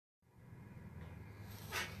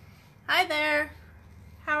Hi there.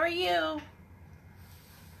 How are you?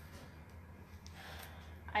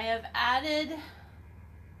 I have added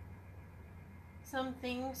some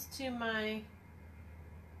things to my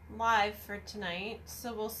live for tonight,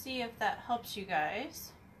 so we'll see if that helps you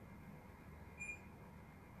guys.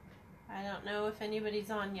 I don't know if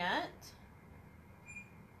anybody's on yet.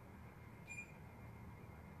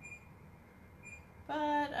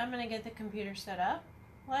 But I'm going to get the computer set up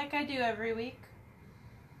like I do every week.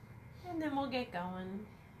 And then we'll get going.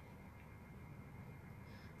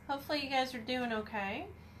 Hopefully you guys are doing okay.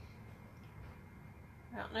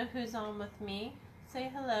 I don't know who's on with me.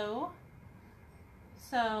 Say hello.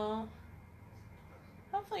 So,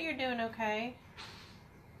 hopefully you're doing okay.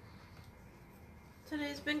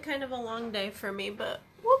 Today's been kind of a long day for me, but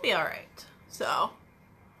we'll be alright. So,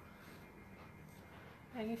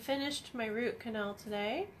 I finished my root canal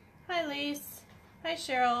today. Hi Lise. Hi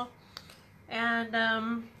Cheryl.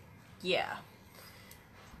 And, yeah.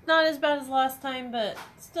 Not as bad as last time, but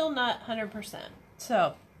still not 100%.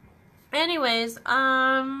 So, anyways,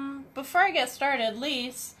 before I get started,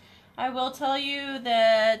 Lise, I will tell you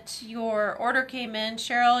that your order came in.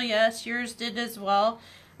 Cheryl, yes, yours did as well.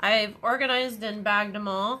 I've organized and bagged them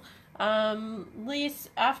all. Lise,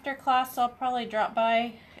 after class, I'll probably drop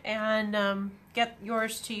by and get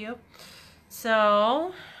yours to you.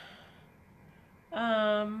 So,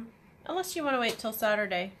 unless you want to wait till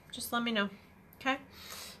Saturday, just let me know, okay?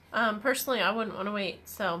 Personally, I wouldn't want to wait,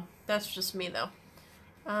 so that's just me, though.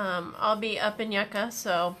 I'll be up in Yucca,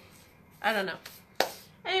 so I don't know.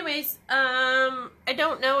 Anyways, I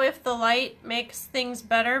don't know if the light makes things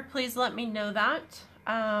better. Please let me know that.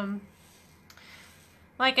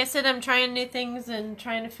 Like I said, I'm trying new things and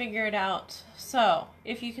trying to figure it out. So,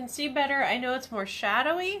 if you can see better, I know it's more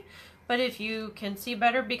shadowy, but if you can see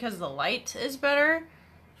better because the light is better,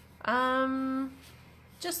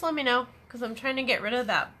 just let me know, because I'm trying to get rid of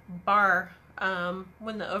that bar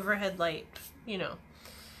when the overhead light, you know,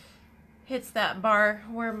 hits that bar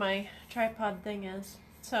where my tripod thing is.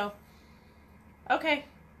 So, okay,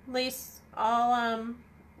 Lise, I'll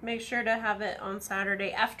make sure to have it on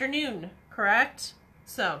Saturday afternoon, correct?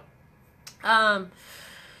 So,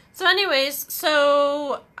 anyways,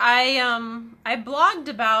 so I blogged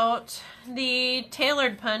about the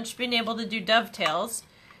tailored punch being able to do dovetails,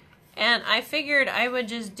 and I figured I would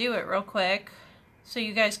just do it real quick so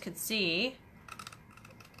you guys could see.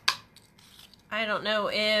 I don't know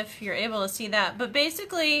if you're able to see that, but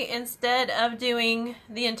basically, instead of doing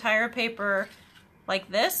the entire paper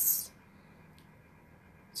like this,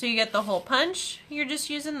 so you get the whole punch, you're just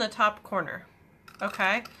using the top corner,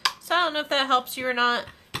 okay? So I don't know if that helps you or not,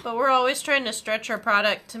 but we're always trying to stretch our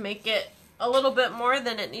product to make it a little bit more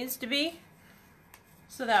than it needs to be.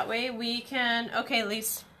 So that way we can, okay,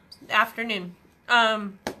 Lise, afternoon.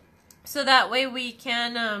 So that way we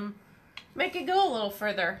can, make it go a little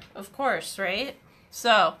further, of course, right?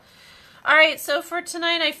 So, alright, so for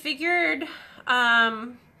tonight I figured,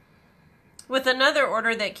 with another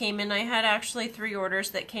order that came in, I had actually 3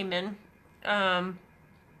 orders that came in. And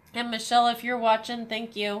Michelle, if you're watching,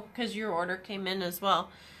 thank you, because your order came in as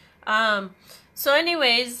well. So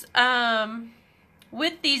anyways,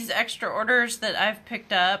 with these extra orders that I've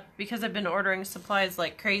picked up, because I've been ordering supplies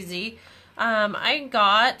like crazy, I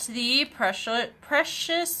got the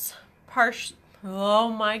Precious Parcel, oh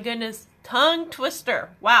my goodness, tongue twister.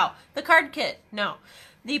 Wow, the card kit. No,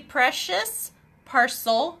 the Precious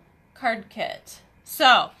Parcel Card Kit.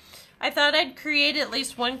 So, I thought I'd create at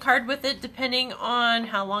least one card with it depending on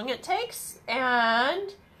how long it takes,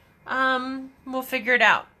 and we'll figure it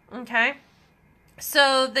out, okay?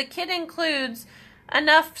 So, the kit includes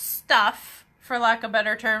enough stuff, for lack of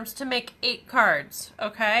better terms, to make 8 cards,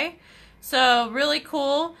 okay? So, really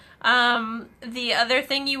cool. The other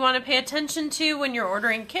thing you want to pay attention to when you're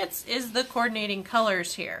ordering kits is the coordinating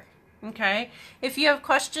colors here. Okay, if you have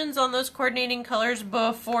questions on those coordinating colors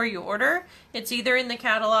before you order, it's either in the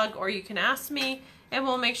catalog or you can ask me, and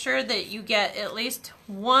we'll make sure that you get at least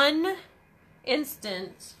one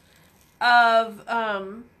instance of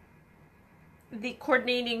the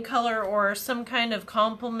coordinating color or some kind of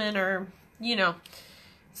complement, or, you know,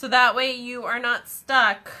 so that way you are not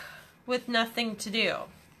stuck with nothing to do.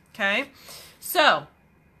 Okay, so,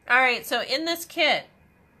 alright, so in this kit,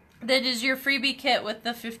 that is your freebie kit with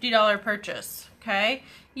the $50 purchase, okay?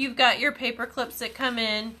 You've got your paper clips that come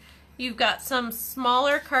in. You've got some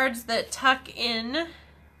smaller cards that tuck in,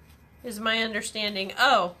 is my understanding.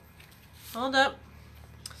 Oh, hold up.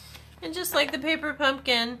 And just like the paper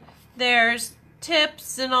pumpkin, there's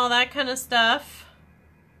tips and all that kind of stuff.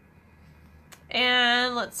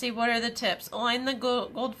 And let's see, what are the tips? Align the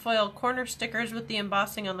gold foil corner stickers with the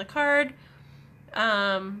embossing on the card.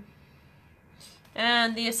 And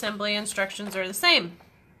the assembly instructions are the same.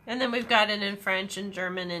 And then we've got it in French and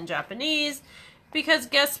German and Japanese. Because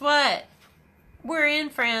guess what? We're in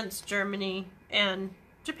France, Germany, and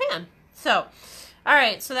Japan. So,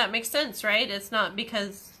 alright, so that makes sense, right? It's not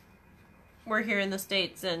because we're here in the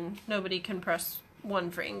States and nobody can press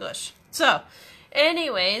 1 for English. So,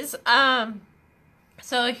 anyways,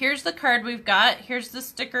 so here's the card we've got. Here's the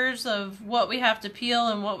stickers of what we have to peel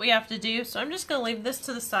and what we have to do. So I'm just going to leave this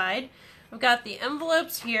to the side. I've got the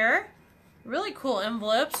envelopes here. Really cool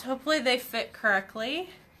envelopes. Hopefully they fit correctly.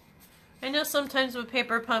 I know sometimes with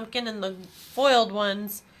Paper Pumpkin and the foiled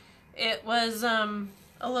ones, it was a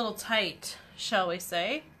little tight, shall we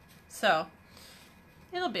say. So,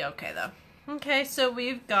 it'll be okay though. Okay, so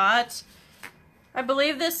we've got, I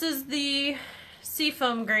believe this is the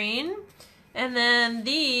seafoam green. And then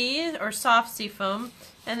these, or soft seafoam,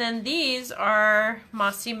 and then these are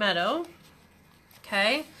mossy meadow.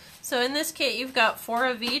 Okay, so in this kit you've got 4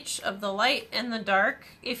 of each of the light and the dark.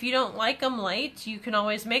 If you don't like them light, you can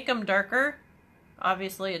always make them darker.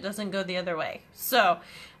 Obviously it doesn't go the other way. So,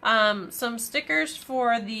 some stickers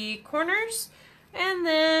for the corners, and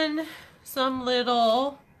then some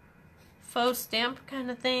little faux stamp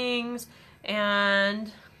kind of things,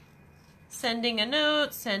 and sending a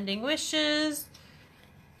note, sending wishes.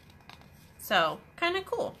 So, kind of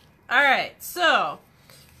cool. Alright, so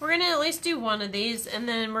we're going to at least do 1 of these, and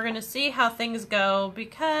then we're going to see how things go,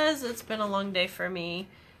 because it's been a long day for me.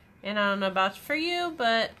 And I don't know about for you,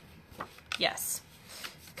 but yes.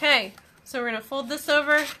 Okay, so we're going to fold this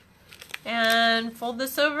over, and fold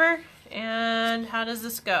this over, and how does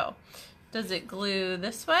this go? Does it glue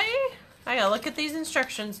this way? I gotta look at these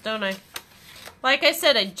instructions, don't I? Like I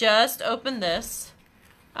said, I just opened this.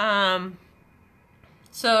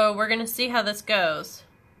 So we're going to see how this goes.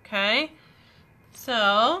 Okay?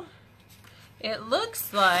 So, it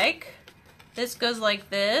looks like this goes like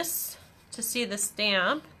this to see the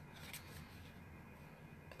stamp.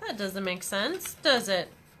 That doesn't make sense, does it?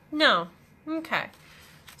 No. Okay.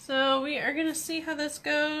 So, we are going to see how this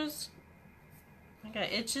goes. I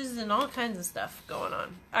got itches and all kinds of stuff going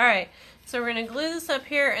on. Alright, so we're going to glue this up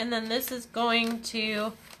here, and then this is going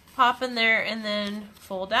to pop in there and then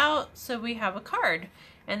fold out so we have a card.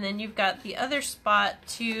 And then you've got the other spot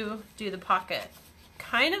to do the pocket.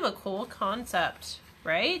 Kind of a cool concept,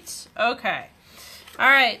 right? Okay.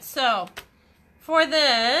 Alright, so for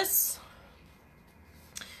this,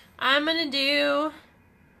 I'm going to do,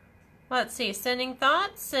 let's see, sending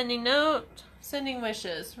thoughts, sending note, sending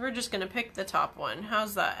wishes. We're just going to pick the top one.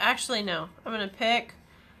 How's that? Actually, no. I'm going to pick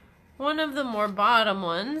one of the more bottom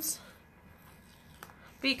ones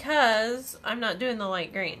because I'm not doing the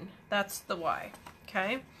light green. That's the why.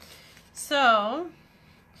 Okay? So,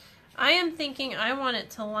 I am thinking I want it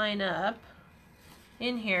to line up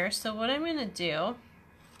in here. So what I'm going to do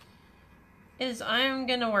is I'm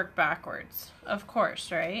going to work backwards. Of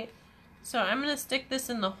course, right? So I'm going to stick this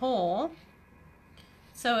in the hole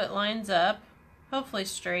so it lines up. Hopefully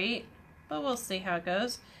straight, but we'll see how it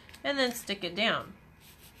goes. And then stick it down.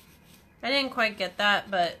 I didn't quite get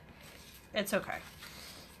that, but it's okay.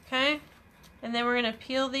 Okay? And then we're going to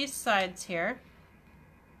peel these sides here.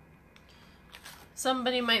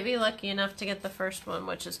 Somebody might be lucky enough to get the first one,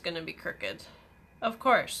 which is going to be crooked. Of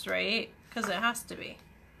course, right? Because it has to be.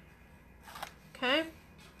 Okay?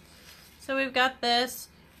 So we've got this.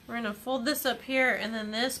 We're going to fold this up here, and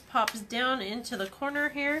then this pops down into the corner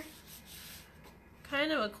here.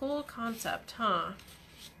 Kind of a cool concept, huh?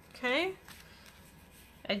 Okay.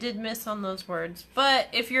 I did miss on those words, but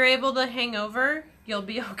if you're able to hang over, you'll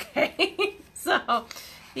be okay. So,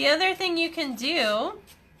 the other thing you can do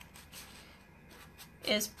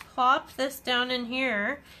is plop this down in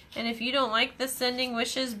here, and if you don't like the sending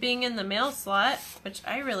wishes being in the mail slot, which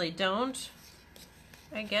I really don't,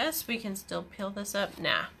 I guess we can still peel this up.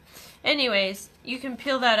 Nah. Anyways, you can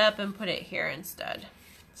peel that up and put it here instead.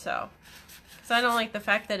 So, because I don't like the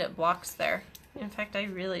fact that it blocks there. In fact, I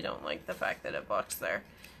really don't like the fact that it blocks there.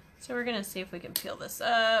 So we're going to see if we can peel this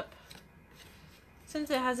up. Since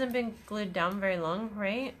it hasn't been glued down very long,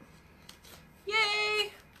 right?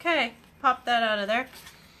 Yay! Okay, pop that out of there.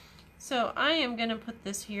 So I am going to put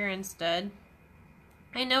this here instead.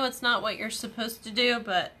 I know it's not what you're supposed to do,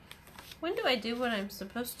 but when do I do what I'm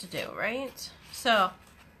supposed to do, right? So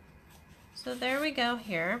there we go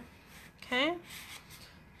here. Okay.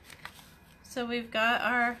 So we've got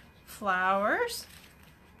our flowers.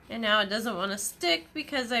 And now it doesn't want to stick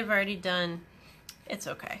because I've already done, it's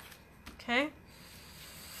okay. Okay.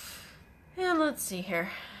 And let's see here.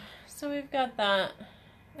 So we've got that.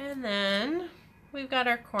 And then we've got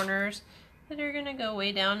our corners that are going to go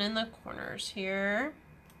way down in the corners here,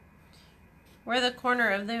 where the corner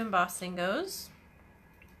of the embossing goes.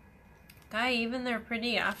 Guy, even they're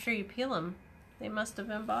pretty after you peel them. They must have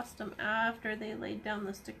embossed them after they laid down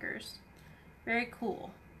the stickers. Very cool.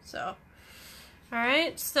 So,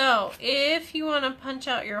 alright, so if you want to punch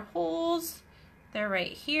out your holes, they're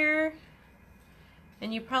right here.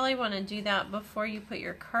 And you probably want to do that before you put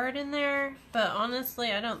your card in there. But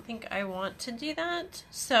honestly, I don't think I want to do that.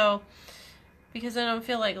 So, because I don't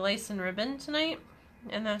feel like lace and ribbon tonight.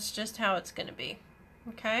 And that's just how it's going to be.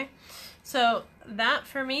 Okay? So, that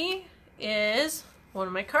for me is one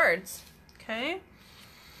of my cards. Okay?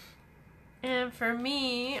 And for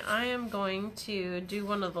me, I am going to do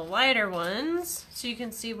one of the lighter ones so you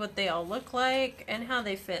can see what they all look like and how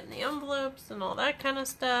they fit in the envelopes and all that kind of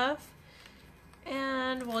stuff.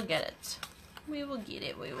 And we'll get it. We will get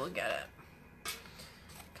it. We will get it.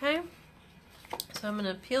 Okay? So I'm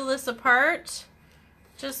going to peel this apart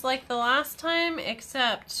just like the last time,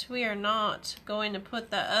 except we are not going to put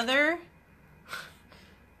the other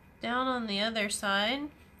down on the other side.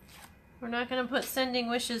 We're not going to put sending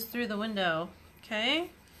wishes through the window, okay?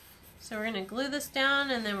 So we're going to glue this down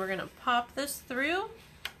and then we're going to pop this through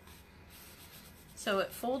so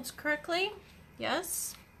it folds correctly.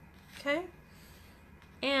 Yes. Okay.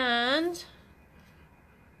 And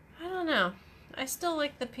I don't know. I still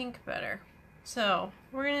like the pink better. So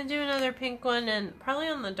we're going to do another pink one, and probably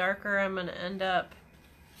on the darker I'm going to end up.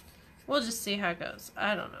 We'll just see how it goes.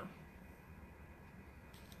 I don't know.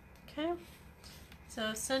 Okay.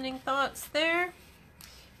 So sending thoughts there,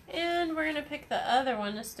 and we're going to pick the other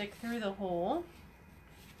one to stick through the hole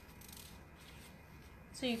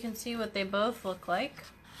so you can see what they both look like.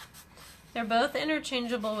 They're both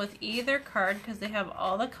interchangeable with either card because they have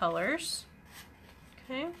all the colors.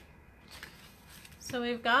 Okay, so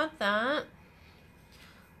we've got that.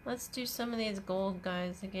 Let's do some of these gold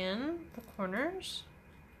guys again, the corners.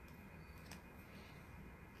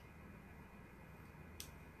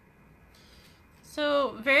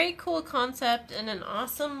 So, very cool concept and an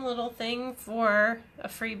awesome little thing for a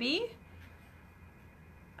freebie.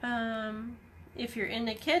 If you're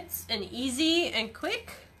into kits and easy and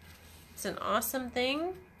quick, it's an awesome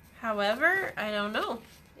thing. However, I don't know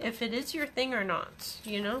if it is your thing or not,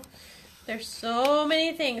 you know. There's so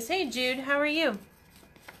many things. Hey Jude, how are you?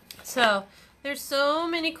 So, there's so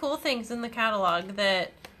many cool things in the catalog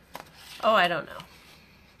that, oh, I don't know.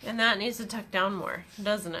 And that needs to tuck down more,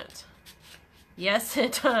 doesn't it? Yes,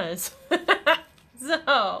 it does.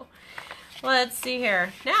 So, let's see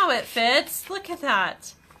here. Now it fits. Look at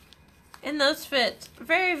that. And those fit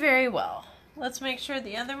very, very well. Let's make sure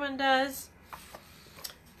the other one does.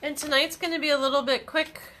 And tonight's going to be a little bit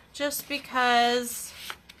quick just because,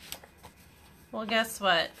 well, guess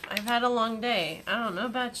what? I've had a long day. I don't know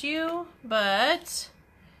about you, but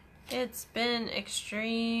it's been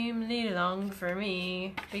extremely long for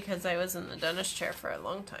me because I was in the dentist chair for a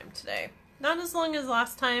long time today. Not as long as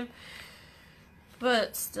last time,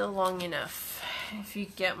 but still long enough, if you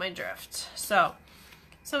get my drift. So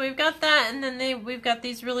we've got that, and then we've got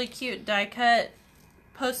these really cute die-cut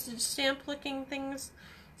postage stamp looking things.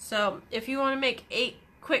 So if you want to make 8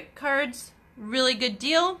 quick cards, really good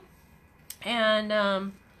deal.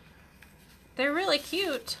 And they're really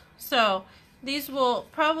cute. So these will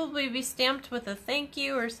probably be stamped with a thank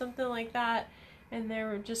you or something like that. And they're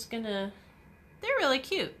really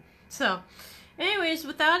cute. So anyways,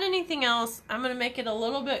 without anything else, I'm going to make it a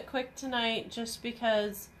little bit quick tonight just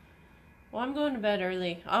because, well, I'm going to bed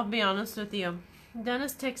early. I'll be honest with you.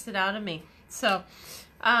 Dennis takes it out of me. So,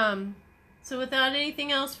 so without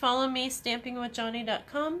anything else, follow me,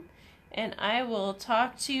 stampingwithjohnny.com, and I will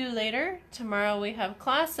talk to you later. Tomorrow we have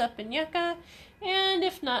class up in Yucca, and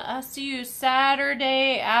if not, I'll see you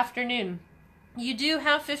Saturday afternoon. You do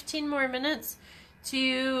have 15 more minutes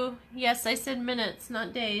to, yes, I said minutes,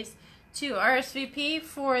 not days, to RSVP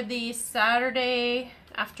for the Saturday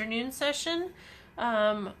afternoon session.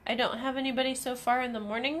 I don't have anybody so far in the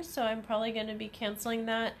morning, so I'm probably going to be canceling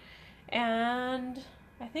that. And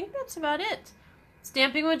I think that's about it.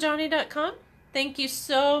 Stampingwithjohnny.com. Thank you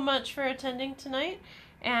so much for attending tonight.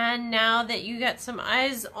 And now that you got some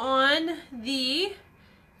eyes on the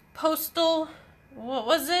postal, what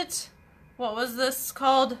was it? What was this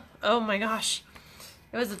called? Oh my gosh.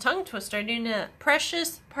 It was a tongue twister. Doing a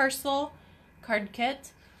Precious Parcel Card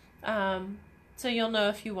Kit. So you'll know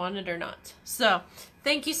if you want it or not. So,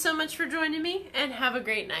 thank you so much for joining me, and have a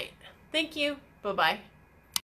great night. Thank you. Bye-bye.